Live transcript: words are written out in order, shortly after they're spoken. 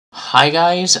Hi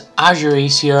guys, Azure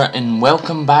Ace here and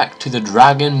welcome back to the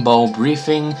Dragon Ball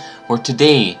briefing, where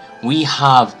today we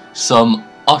have some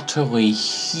utterly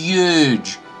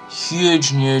huge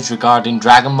news regarding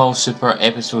Dragon Ball Super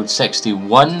episode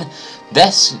 61.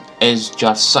 This is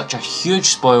just such a huge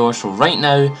spoiler, so right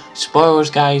now, spoilers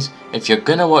guys. If you're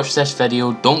gonna watch this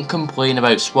video, don't complain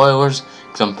about spoilers,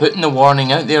 because I'm putting the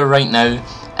warning out there right now.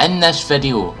 In this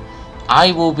video,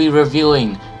 I will be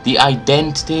revealing the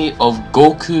identity of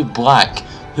Goku Black.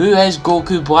 Who is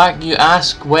Goku Black, you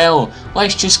ask? Well,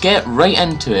 let's just get right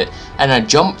into it. In a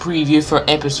jump preview for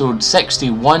episode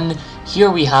 61,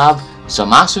 here we have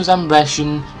Zamasu's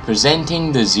ambition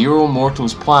presenting the Zero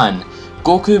Mortals plan.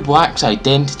 Goku Black's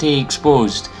identity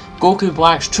exposed. Goku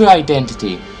Black's true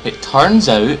identity. It turns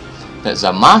out that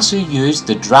Zamasu used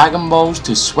the Dragon Balls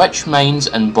to switch minds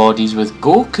and bodies with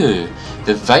Goku.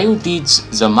 The vile deeds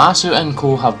Zamasu and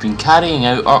co have been carrying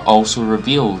out are also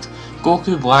revealed.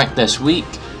 Goku Black this week,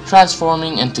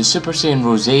 transforming into Super Saiyan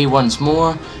Rosé once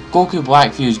more. Goku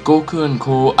Black views Goku and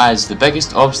co as the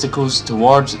biggest obstacles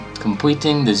towards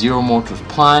completing the Zero Mortals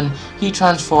plan. He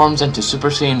transforms into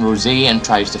Super Saiyan Rosé and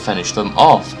tries to finish them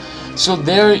off. So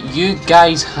there you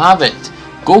guys have it.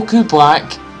 Goku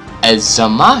Black is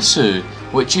Zamasu,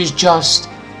 which is just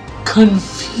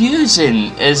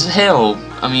confusing as hell.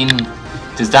 I mean,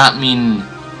 does that mean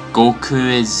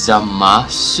Goku is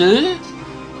Zamasu?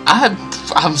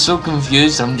 I'm so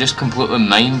confused. I'm just completely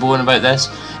mind blown about this.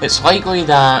 It's likely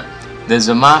that the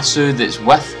Zamasu that's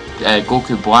with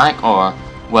Goku Black, or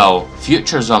well,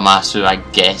 future Zamasu, I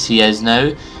guess he is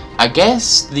now. I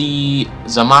guess the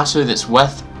Zamasu that's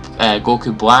with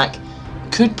Goku Black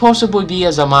could possibly be a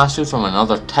Zamasu from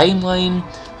another timeline.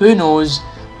 Who knows?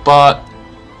 But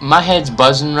my head's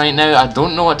buzzing right now. I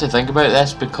don't know what to think about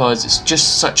this because it's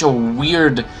just such a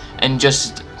weird and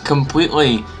just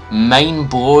completely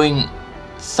mind-blowing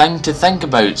thing to think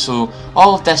about. So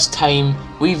all of this time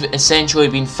we've essentially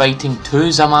been fighting two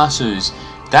Zamasus.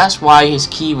 That's why his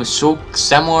ki was so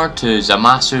similar to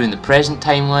Zamasu in the present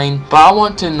timeline. But I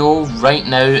want to know right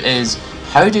now is,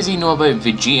 how does he know about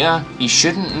Vegeta? He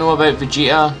shouldn't know about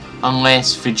Vegeta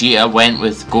unless Vegeta went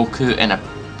with Goku in a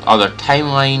other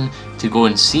timeline to go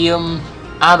and see him.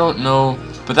 I don't know,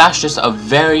 but that's just a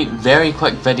very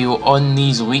quick video on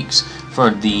these leaks for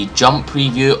the jump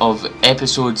preview of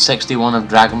episode 61 of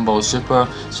Dragon Ball Super.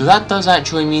 So that does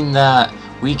actually mean that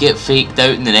we get faked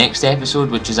out in the next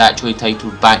episode, which is actually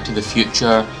titled Back to the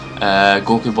Future,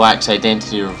 Goku Black's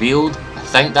identity revealed. I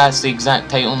think that's the exact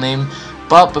title name.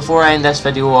 But before I end this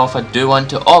video off, I do want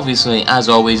to obviously, as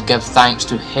always, give thanks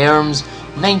to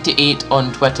Herms98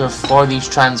 on Twitter for these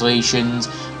translations.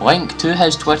 Link to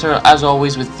his Twitter, as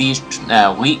always with these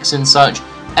leaks and such,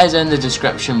 is in the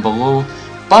description below.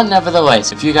 But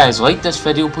nevertheless, if you guys like this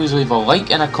video, please leave a like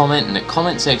and a comment in the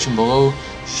comment section below.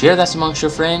 Share this amongst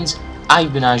your friends.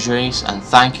 I've been Azure Ace, and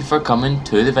thank you for coming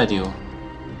to the video.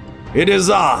 It is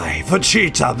I,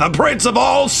 Vegeta, the Prince of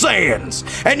all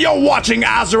Saiyans, and you're watching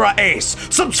Azure Ace.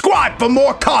 Subscribe for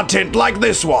more content like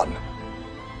this one.